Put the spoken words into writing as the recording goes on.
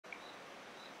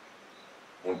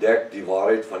ontdek die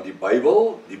waarheid van die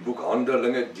Bybel, die boek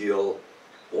Handelinge deel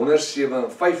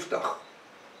 157.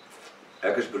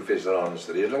 Ek is professor Hannes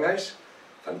Redlinghuis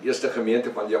van die Eerste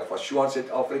Gemeente van Javashoa in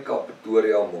Suid-Afrika,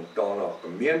 Pretoria, Montana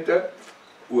gemeente,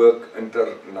 ook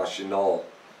internasionaal.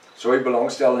 Sou jy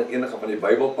belangstel in enige van die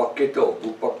Bybelpakkette of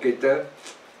boekpakkette,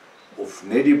 of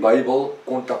net die Bybel,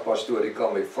 kontak Pastorika,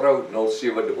 my vrou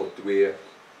 0722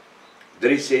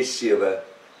 367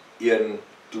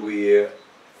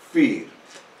 124.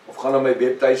 Of gaan na my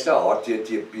webtuiste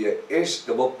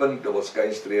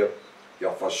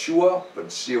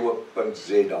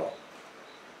https://javashoa.co.za.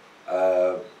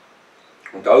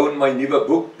 Onthou in my nuwe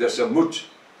boek, dis 'n moed.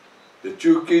 The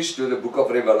Two Keys to the Book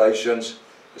of Revelations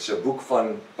is 'n boek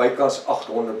van bykans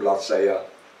 800 bladsye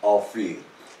A4.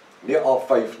 Nie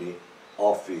A5 nie,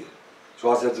 A4.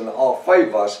 So as dit in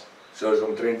A5 was, sou dit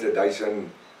omtrent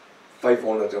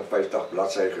 1550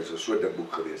 bladsye gewees, so 'n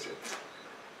boek gewees het.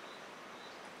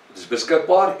 Dit is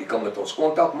beskikbaar, jy kan met ons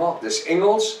kontak maak, dis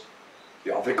Engels,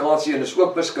 die Afrikaanse een is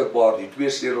ook beskikbaar, die 2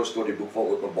 sleutels tot die boek van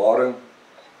Openbaring.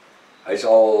 Hy is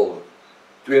al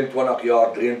 22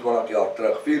 jaar, 23 jaar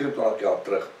terug, 24 jaar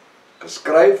terug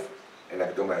geskryf, en ek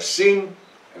het hom hersien,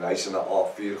 en hy is in 'n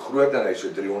A4 groot, en hy is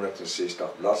so 360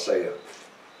 bladsye.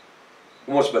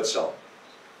 Kom ons bid saam.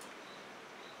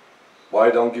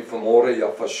 Baie dankie vanmôre,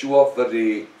 Javashoa, vir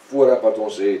die voorreg wat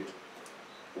ons het,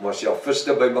 om as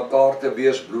javiste by mekaar te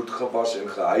wees, bloedgewas en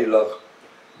geheilig,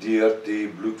 deur die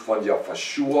bloed van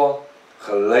Javashoa,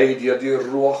 gelei deur die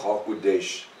Ruach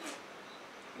HaKodesh.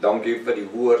 Dankie vir die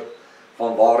woord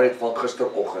van waarheid van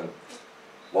gisteroggend,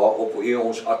 waarop U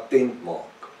ons attent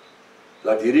maak.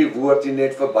 Laat hierdie woord nie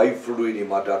net verbyvloei nie,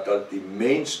 maar dat die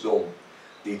mensdom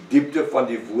die diepte van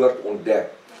die woord ontdek,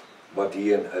 wat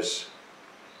hierin is.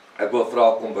 Ek wil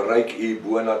vra, kom bereik U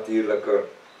bonatuurlike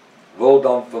wil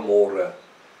dan vanmôre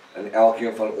in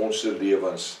elkeen van ons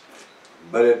lewens.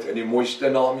 Bid dit in die mooiste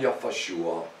naam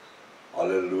Javashoa.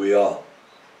 Halleluja.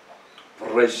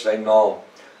 Prys sy naam.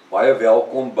 Baie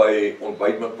welkom by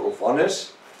Ontbyt met Prof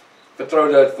Hannes.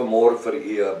 Vertrou dat vanmôre vir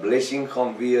U 'n blessing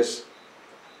gaan wees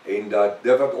en dat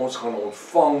dit wat ons gaan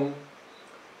ontvang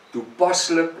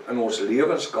toepaslik in ons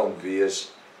lewens kan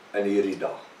wees in hierdie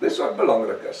dag. Dis wat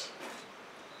belangrik is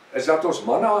dat ons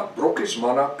manna, brokkies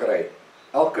manna kry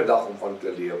elke dag om van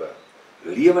te lewe.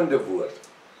 Lewende woord.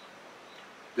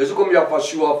 Dis hoekom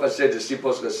Javashoa vir sy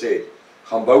disippels gesê het,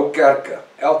 gaan bou kerke.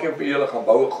 Elkeen van julle gaan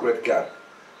bou 'n groot kerk.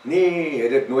 Nee, hy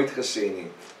het dit nooit gesê nie.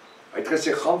 Hy het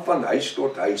gesê, gaan van huis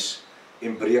tot huis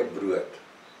en breek brood.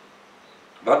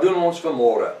 Wat doen ons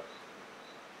vanmôre?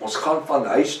 Ons gaan van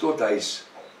huis tot huis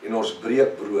en ons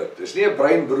breek brood. Dis nie 'n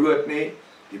breinbrood nie,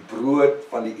 die brood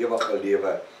van die ewige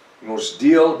lewe. En ons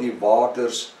deel die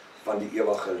waters van die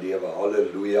ewige lewe.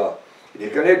 Halleluja. En jy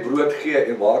kan net brood gee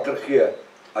en water gee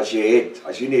as jy het.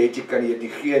 As jy nie het, jy kan jy dit nie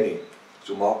gee nie.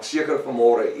 So maak seker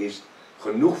vanmôre is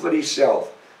genoeg vir jouself,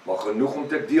 maar genoeg om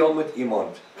te deel met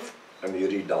iemand in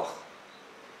hierdie dag.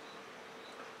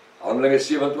 Handelinge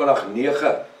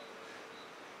 27:9.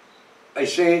 Hy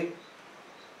sê,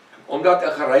 omdat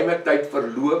 'n geruime tyd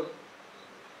verloop,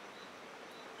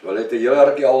 so hulle het 'n hele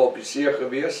rukkie al op die see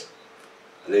gewees,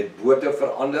 hulle het bote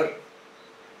verander,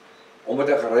 omdat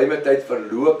 'n geruime tyd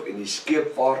verloop en die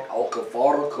skeepvaart al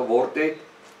gevaarlik geword het,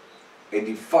 en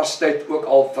die vastyd ook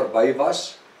al verby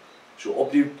was, so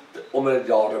omdat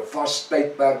daar 'n vas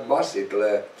tydperk was, het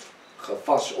hulle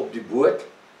gevas op die boot,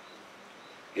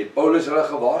 het Paulus hulle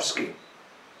gewaarsku.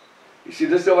 Jy sien,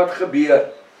 dis nou wat gebeur.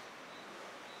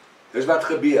 Dis wat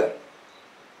gebeur.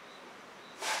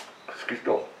 Skiet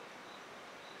tog.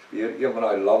 Weer een van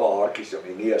daai lawwe haartjies op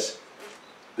die neus.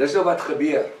 Dis nou wat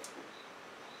gebeur.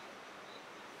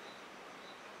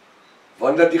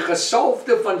 Wanneer die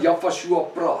gesalfde van Javashoa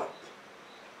praat,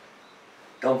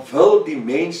 dan wil die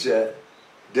mense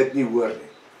dit nie hoor nie.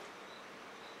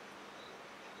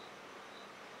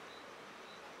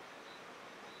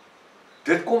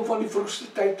 Dit kom van die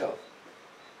vroegste tyd af.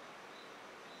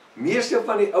 Meeste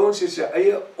van die ouens het sy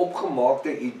eie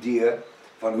opgemaakte idee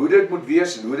van hoe dit moet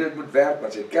wees en hoe dit moet werk,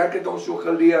 want sy kerk het ons so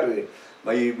geleer.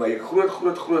 My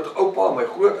groot oupa, my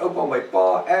grootoupa, my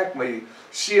pa, ek, my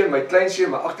seun, my kleinseun,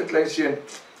 my agterkleinseun.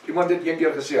 Iemand het een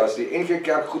keer gesê, as die NG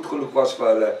Kerk goed genoeg was vir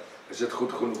hulle, is dit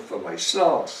goed genoeg vir my.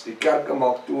 Snaaks, die kerke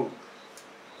maak toe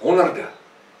honderde.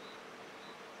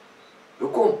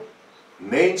 Hoekom?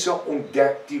 Mense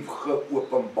ontdek die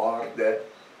geopenbaarde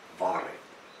waarheid.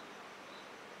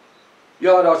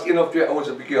 Ja, daar's een of twee ouens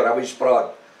 'n bietjie rabbies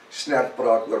praat, snert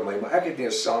praat oor my, maar ek het nie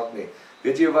 'n saak nie.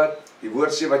 Weet jy wat? Die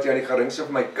woord sê wat jy aan die geringste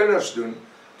van my kinders doen,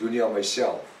 doen jy aan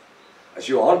myself. As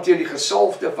jou hand teen die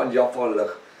gesalfde van Jaffa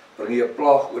lig, bring jy 'n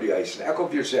plaag oor die huis. En ek wil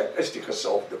vir jou sê, ek is die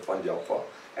gesalfde van Jahwe.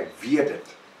 Ek weet dit.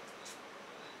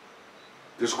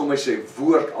 Dus kom hy sy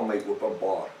woord aan my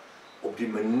openbaar, op die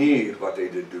manier wat hy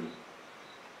dit doen.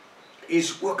 Hy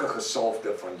is ook 'n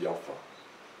gesalfde van Jahwe.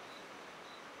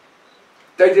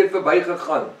 Tyd het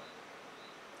verbygegaan.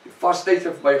 Die vastyd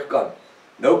het verbygegaan.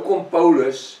 Nou kom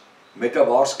Paulus met 'n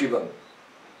waarskuwing.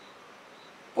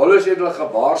 Paulus het hulle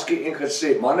gewaarsku en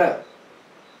gesê, manne,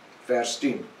 vers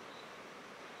 10.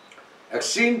 Ek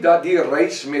sien dat die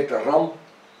reis met ramp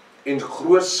en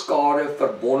groot skade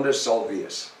verbonde sal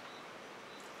wees.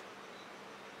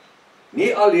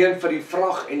 Nie alleen vir die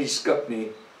vrag en die skip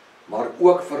nie, maar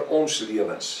ook vir ons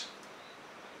lewens.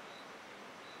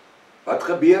 Wat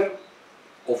gebeur?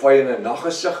 Of hy in 'n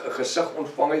naggesig 'n gesig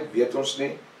ontvang het, weet ons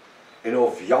nie. En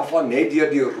of Jahwe net deur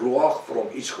die Ruach vir hom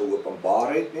iets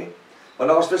geopenbaar het nie. Want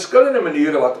daar is verskillende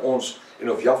maniere wat ons,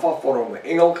 en of Jahwe vir hom 'n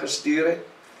engel gestuur het.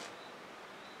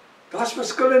 Daar is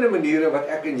verskillende maniere wat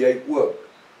ek en jy ook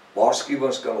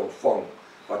waarskuwings kan ontvang,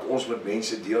 wat ons met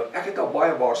mense deel. Ek het al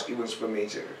baie waarskuwings vir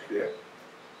mense gegee.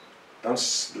 Dan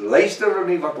luister hulle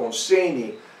nie wat ons sê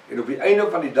nie, en op die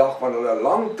einde van die dag, wanneer hulle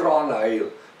lang trane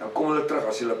huil, dan kom hulle terug,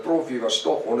 as hulle prof, jy was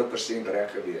toch 100%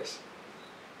 reg gewees.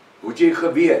 Hoe het jy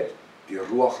geweet? Die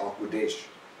Ruach HaKodesh.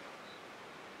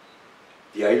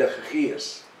 Die Heilige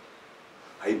Gees.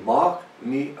 Hy maak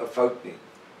nie 'n fout nie.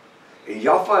 En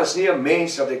Jahwe is nie 'n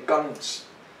mens dat hy kan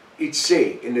iets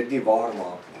sê en dit nie waar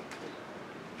maak nie.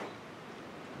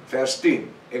 Vers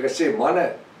 10. Ek het sê,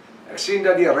 manne, ek sien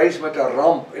dat die reis met 'n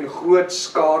ramp en groot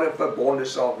skade verbonde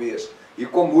sal wees. Hier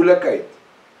kom moeilikheid.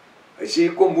 Hy sê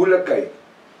hier kom moeilikheid.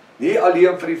 Nie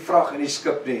alleen vir die vrag en die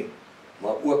skip nie,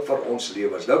 maar ook vir ons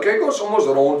lewens. Nou kyk ons om ons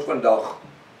rond vandag.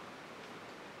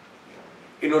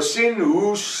 En ons sien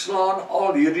hoe slaan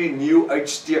al hierdie nuwe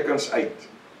uitstekings uit.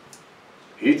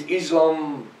 Het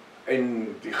Islam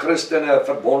en die Christene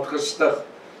verbond gestig,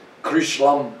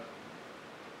 Chrislam,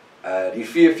 die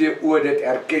VVO dit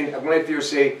erken. Ek wil net vir jou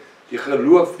sê, die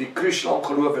geloof, die Chrislam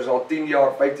geloof is al 10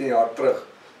 jaar, 15 jaar terug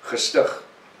gestig.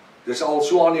 Dis al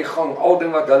so aan die gang, al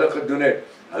ding wat hulle gedoen het,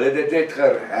 hulle het dit net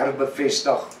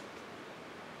herbevestig.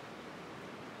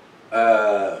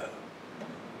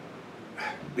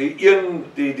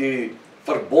 Die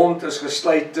verbond is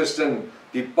gesluit tussen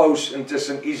die paus en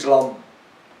tussen Islam.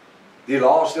 Die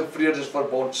laaste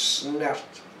vredesverbond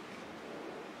snert.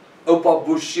 Oupa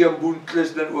Bush,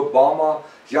 President Obama,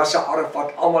 Yasser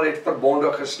Arafat, almal het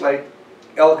verbonde gesluit.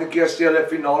 Elke keer sê hulle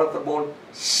finale verbond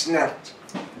snert.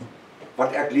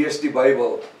 Want ek lees die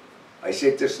Bybel. Hy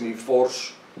sê tussen die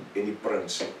vors en die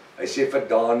prins. Hy sê vir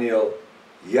Daniel,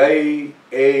 jy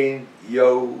en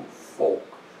jou volk.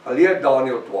 Alleen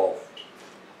Daniel 12.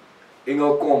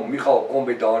 Engel kom, Michael kom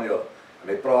by Daniel. En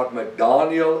hy praat met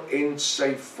Daniel en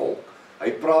sy volk.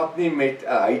 Hy praat nie met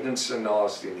 'n heidense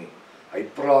nasie nie. Hy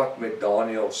praat met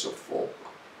Daniel se volk.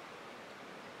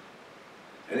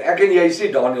 En ek en jy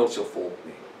sê Daniel se volk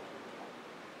nie.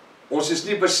 Ons is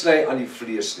nie besny aan die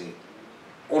vlees nie.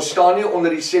 Ons staan nie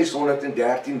onder die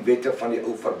 613 wette van die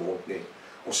ou verbond nie.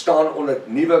 Ons staan onder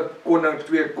nuwe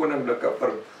twee koninklike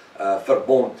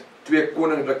verbond, twee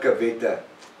koninklike wette.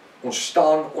 Ons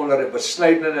staan onder 'n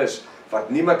besnydenis wat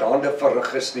nie met hande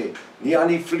verrig is nie. Nie aan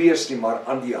die vlees nie, maar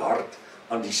aan die hart,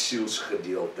 aan die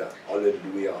sielsgedeelte.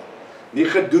 Halleluja. Nie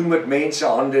gedoen met mense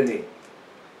hande nie,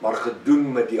 maar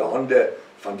gedoen met die hande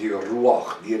van die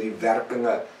Ruach, deur die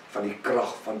werkinge van die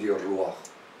krag van die Ruach.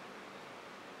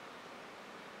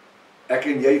 Ek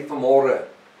en jy vanmôre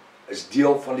is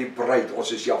deel van die bruid,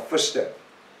 ons is Jafiste.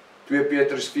 2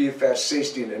 Petrus 4 vers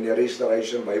 16 in die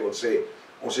Restoration Bybel sê,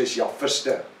 ons is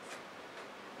Jafiste.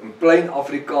 In plain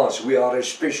Afrikaans, we are a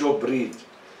special breed.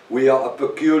 We are a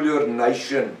peculiar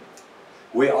nation.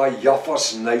 We are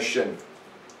Jaffa's nation.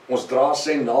 Ons dra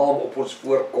sy naam op ons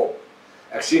voorkop.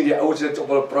 Ek sien die ouens het op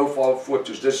hulle profile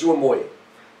foto's, dis so mooi.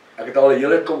 Ek het al 'n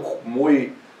hele klomp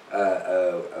mooi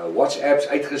WhatsApps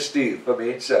uitgestuur vir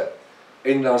mense.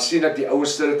 En dan sien ek die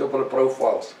ouens sit dit op hulle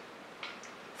profiles.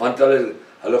 Want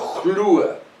hulle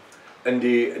glo in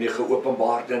die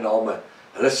geopenbaarde name.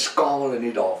 Hulle skaam hulle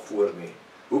nie daarvoor nie.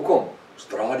 Hoekom? Ons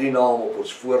dra die naam op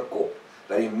ons voorkop,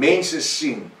 dat die mense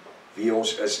sien wie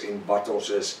ons is en wat ons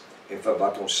is en vir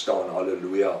wat ons staan.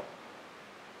 Halleluja.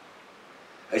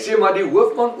 Hy sê, maar die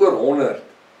hoofman oor 100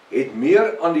 het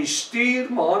meer aan die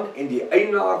stuurman en die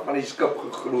eienaar van die skip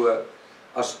geglo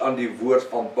as aan die woord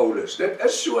van Paulus. Dit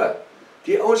is so.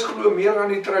 Die ouens glo meer aan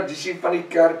die tradisie van die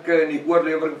kerke en die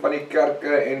oorlewering van die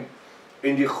kerke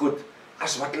en die goed,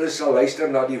 as wat hulle sal luister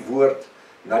na die woord,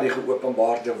 na die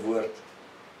geopenbaarde woord.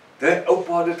 Dit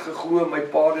oupa het dit geglo, my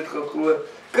pa het dit geglo.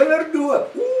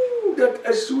 Kinderdoop, dit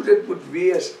is hoe dit moet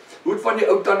wees. Hoe het van die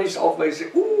ou tannies af my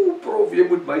sê, prof, jy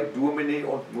moet my dominee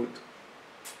ontmoet.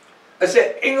 Is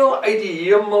 'n engel uit die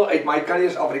hemel uit, maar hy kan nie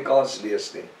eens Afrikaans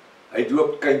lees nie. Hy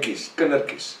doop kindjies,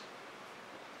 kindertjies.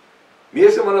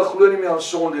 Meeste van hulle glo nie meer aan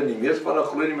sonde nie, meeste van hulle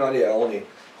glo nie meer aan die hel nie,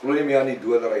 glo nie meer aan die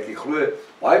doderyk nie,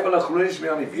 baie van hulle glo nie eens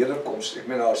meer aan die wederkoms. Ek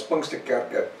meen, daar is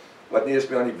Pinksterkerke wat nie eens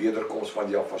meer aan die wederkoms van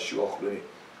Yahweh glo nie.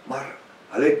 Maar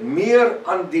hulle het meer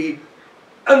aan die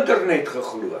internet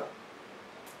geglo.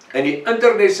 En die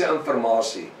internet se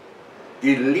informasie,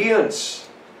 die leuns,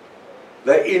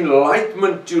 die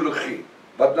enlightenment teologie,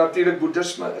 wat natuurlik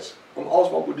boeddhisme is, om alles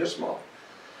van boeddhisme af.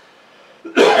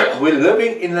 We're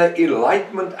living in an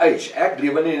enlightenment age. Ek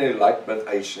lewe nie in 'n enlightenment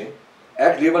age nie.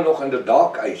 Ek lewe nog in the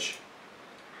dark age.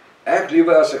 Ek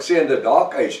lewe, as ek sê, in the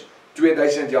dark age,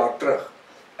 2000 jaar terug,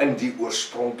 in die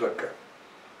oorspronklike,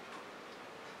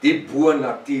 die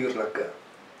bonatuurlike,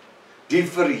 die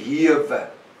verhewe,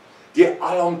 die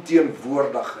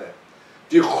alomteenwoordige,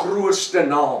 die grootste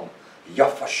naam,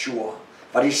 Yahweh,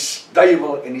 wat die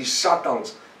duiwel en die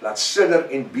satans laat sidder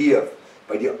en beef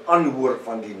by die aanhoor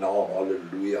van die naam,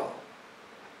 halleluja.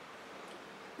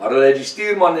 Maar hulle het die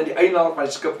stuurman en die eienaar van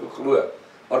die skip geglo.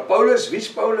 Maar Paulus, wie's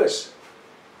Paulus?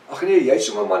 Ag nee, jy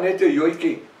sommer maar net 'n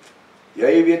joetjie.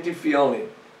 Jy weet nie veel nie.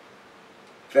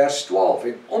 Vers 12,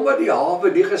 en omdat die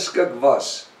hawe nie geskik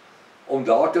was om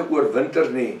daar te oorwinter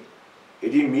nie,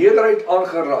 het die meerderheid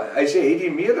aangeraai. Hy sê, het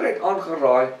die meerderheid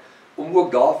aangeraai om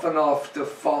ook daarvan af te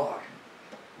vaar.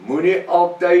 Moenie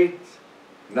altyd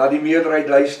na die meerderheid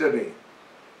luister nie.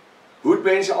 Hoe het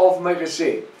mense al vir my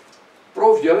gesê,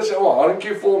 prof, julle is 'n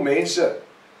handjie vol mense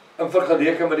in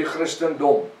vergelyking met die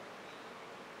Christendom.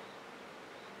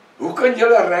 Hoe kan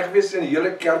julle reg wees en die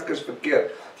hele kerk is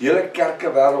verkeerd? Die hele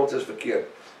kerkewêreld is verkeerd.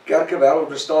 Kerkewêreld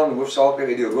bestaan hoofsaaklik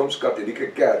uit die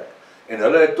Rooms-Katolieke kerk. En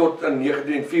hulle het tot in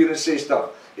 1964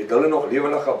 het hulle nog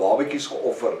lewendige babetjies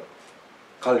geoffer.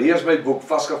 Gaan lees my boek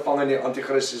Vasgevang in die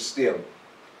Antichrist-sisteem.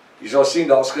 Jy sal sien,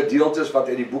 daar's gedeeltes wat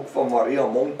uit die boek van Maria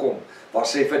Mond kom, waar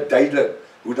sy verduidelik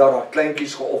hoe daar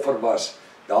kleintjies geoffer was,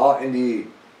 daar in die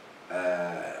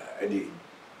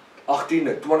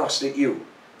 18e, 20ste eeu.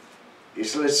 Jy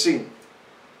sal dit sien.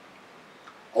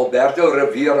 Alberto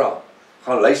Rivera,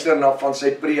 gaan luister na van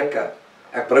sy preke.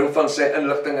 Ek bring van sy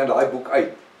inligting in daai boek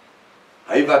uit.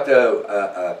 Hy wat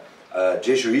 'n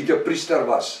Jesuïte priester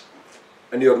was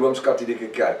in die Rooms-Katolieke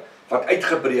kerk, wat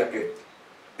uitgebreek het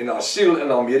en asiel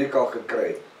in Amerika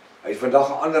gekry. Hy het vandag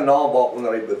 'n ander naam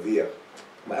waaronder hy beweeg.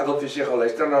 Maar ek wil vir jou sê,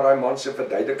 luister na daai man se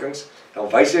verduidelikings, dan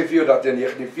wys hy vir jou dat in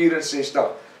 1964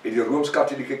 het die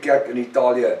Rooms-Katolieke kerk in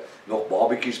Italië nog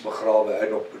babetjies begrawe, en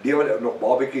nog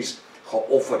babetjies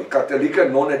geoffer. Die Katolieke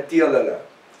nonne teel hulle,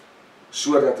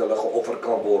 sodat hulle geoffer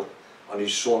kan word aan die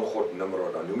songod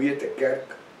Nimrod. Dan noem jy dit 'n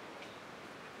kerk.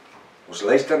 Ons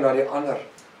luister na die ander.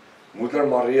 Moeder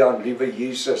Maria en liewe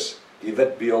Jesus, die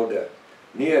wit beelde.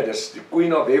 Nee, dis die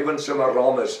Queen of Heaven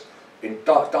Semiramis en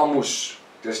Tammuz.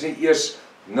 Dis nie eers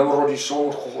Nimrod die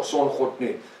songod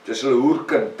nie. Dis hulle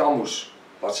hoerkind Tammuz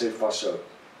wat sy vashou.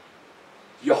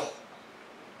 Ja.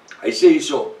 Hy sê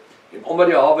hierso, en omdat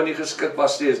die hawe nie geskik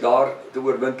was nie, is daar te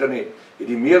oorwinter nie, het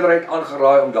die meerderheid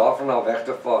aangeraai om daarvan na weg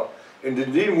te vaar. En dit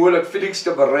nie moontlik Felix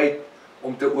te bereid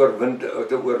om te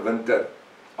oorwinter.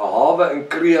 'n Hawe in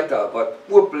Kreta wat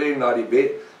oop lê na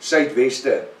die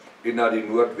suidweste en na die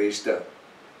noordweste.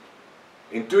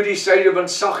 En toe die suidewind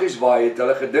saggies waai, het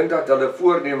hulle gedink dat hulle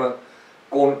voorneme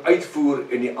kon uitvoer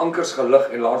en die ankers gelig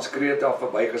en langs Kreta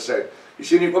verbygesit. Jy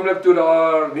sien die oomblik toe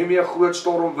daar nie meer groot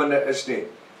stormwinde is nie.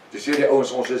 Toe sê die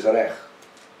ouens, ons is reg.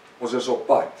 Ons is op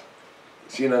pad.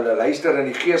 Jy sien hulle luister in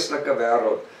die geestelike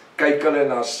wêreld. Kyk hulle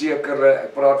na sekere,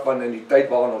 ek praat van in die tyd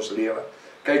waarin ons lewe.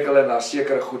 Kyk hulle na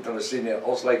sekere goed en hulle sê nee,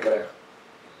 ons lyk reg.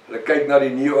 Hulle kyk na die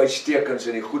nuwe uitstekens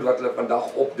en die goed wat hulle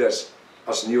vandag opdis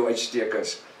as nuwe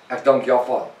uitstekens. Ek dank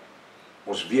Jahwe.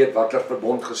 Ons weet watter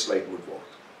verbond gesluit moet word.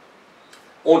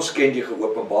 Ons ken die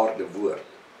geopenbaarde woord.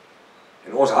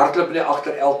 En ons hardloop nie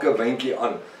agter elke windjie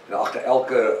aan en agter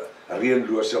elke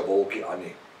reënlose wolkie aan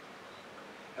nie.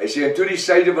 Hy sê, en toe die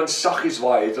suidewind saggies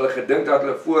waai, het hulle gedink dat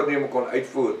hulle voorneme kon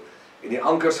uitvoer en die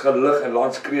ankers gelig en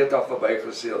langs Kreta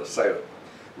verbygeseil.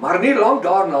 Maar nie lank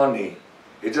daarna nie,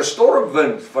 het 'n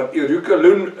stormwind van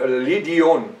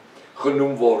Eurykalidion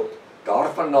genoem word,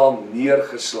 daarvandaan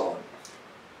neergeslaan.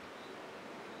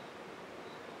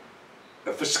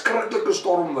 'n Verskriklike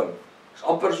stormwind, is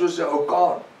amper soos 'n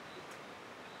orkaan,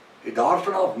 het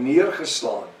daarvandaan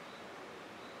neergeslaan.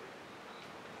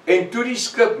 En toe die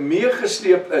skip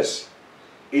meegesleep is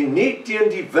en nie teen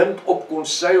die wind op kon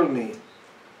seil nie,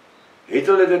 het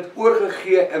hulle dit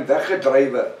oorgegee en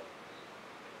weggedrywe.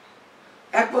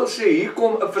 Ek wil sê, hier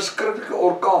kom 'n verskriklike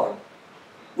orkaan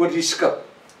oor die skip.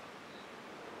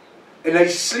 En hy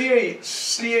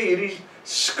slee hierdie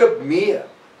skip mee.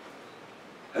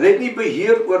 Hulle het nie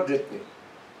beheer oor dit nie.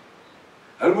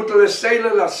 Hulle moet hulle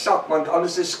seile laat sak, want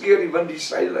anders skeer die wind die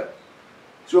seile.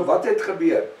 So wat het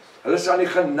gebeur? Hulle is aan die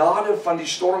genade van die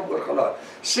storm oorgelaat.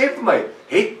 Sê vir my,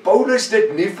 het Paulus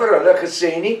dit nie vir hulle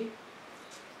gesê nie?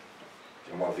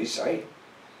 Ja, maar wie is hy?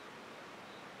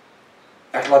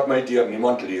 Ek laat my deur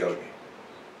niemand leer nie.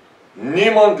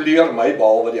 Niemand leer my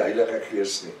behalwe die Heilige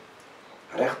Gees nie.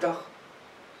 Regtig?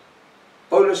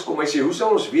 Paulus kom, hy sê, hoe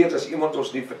sal ons weet as iemand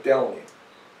ons nie vertel nie?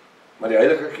 Maar die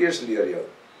Heilige Gees leer jou.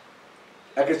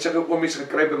 Ek het sulke oomies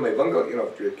gekry by my winkel 1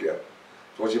 of 2 keer,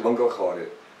 soos die winkel gehad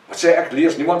het. Wat sê ek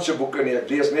lees niemand se boeke nie, ek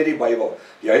lees net die Bybel.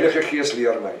 Die Heilige Gees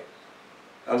leer my.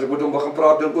 En as ek moet hom begin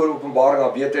praat oor Openbaring,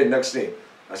 dan weet hy niks nie.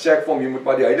 Dan sê ek vir hom, jy moet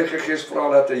maar die Heilige Gees vra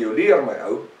dat hy jou leer, my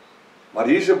ou.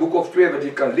 Maar hier is 'n boek of 2 wat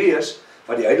jy kan lees,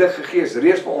 wat die Heilige Gees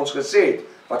reeds vir ons gesê het,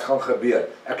 wat gaan gebeur.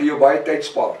 Ek kan jou baie tyd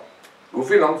spaar. Hoef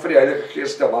nie lank vir die Heilige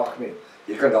Gees te wag nie.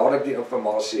 Jy kan dadelik die inligting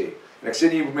hê. En ek sê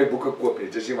nie jy moet my boeke koop nie,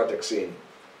 dis nie wat ek sê nie.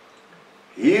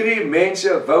 Hierdie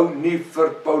mense wou nie vir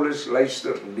Paulus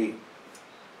luister nie.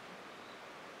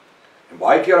 En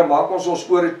baie kere maak ons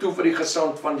ore toe vir die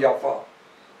gesant van Jaffa.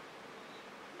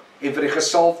 En vir die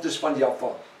gesalfdes van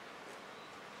Jaffa.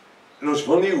 En ons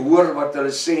wil nie hoor wat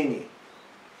hulle sê nie.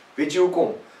 Weet jy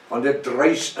hoekom? Want dit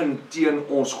dryf in teen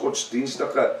ons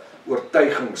godsdienstige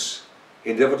oortuigings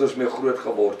en dit wat ons mee groot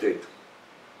geword het.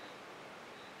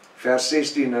 Vers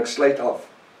 16, ek sluit af.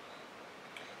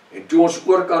 En toe ons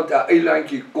oorkant 'n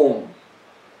eilandjie kom,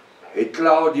 het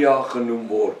Claudia genoem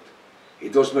word,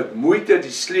 het ons met moeite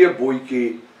die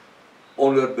sleepbootjie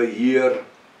onder beheer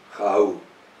gehou.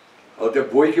 Hulle het 'n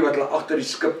bootjie wat hulle agter die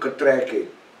skip getrek het.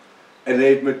 En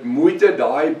hulle het met moeite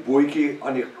daai bootjie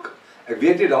aan die... Ek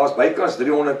weet nie, daar is bykans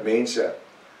 300 mense.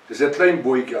 Dis 'n klein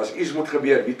bootjie. As iets moet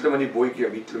gebeur, wie klim in die bootjie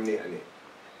en wie klim nie in nie.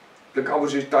 Dink amper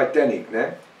soos Titanic,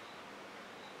 né?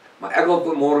 Maar ek wil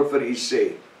vanmôre vir u sê,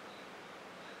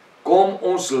 kom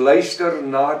ons luister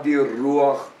na die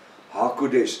Ruach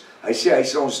HaKodes. Hy sê hy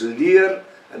sal ons leer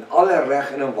in alle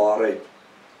reg en in waarheid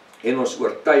en ons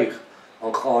oortuig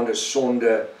aangaande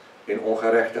sonde en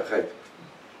ongeregtigheid.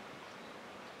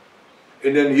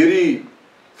 En in hierdie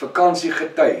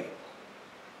vakansiegety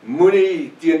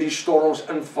moenie teen die storms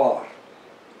invaar.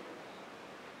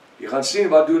 Jy gaan sien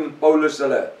wat doen Paulus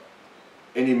hulle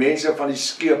en die mense van die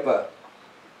skepe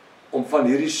om van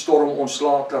hierdie storm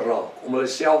ontslae te raak, om hulle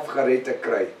self gered te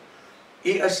kry.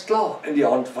 U is klaar in die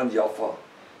hand van Jaffa.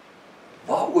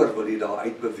 Waaroor wil jy daar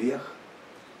uitbeweeg?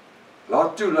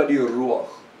 Laat toe dat die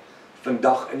Ruach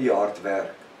vandag in die hart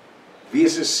werk.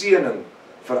 Wees 'n seëning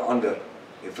vir ander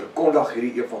en verkondig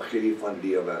hierdie evangelie van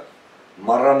lewe.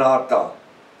 Maranatha,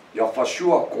 Jaffa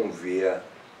kom weer.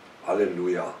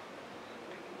 Halleluja.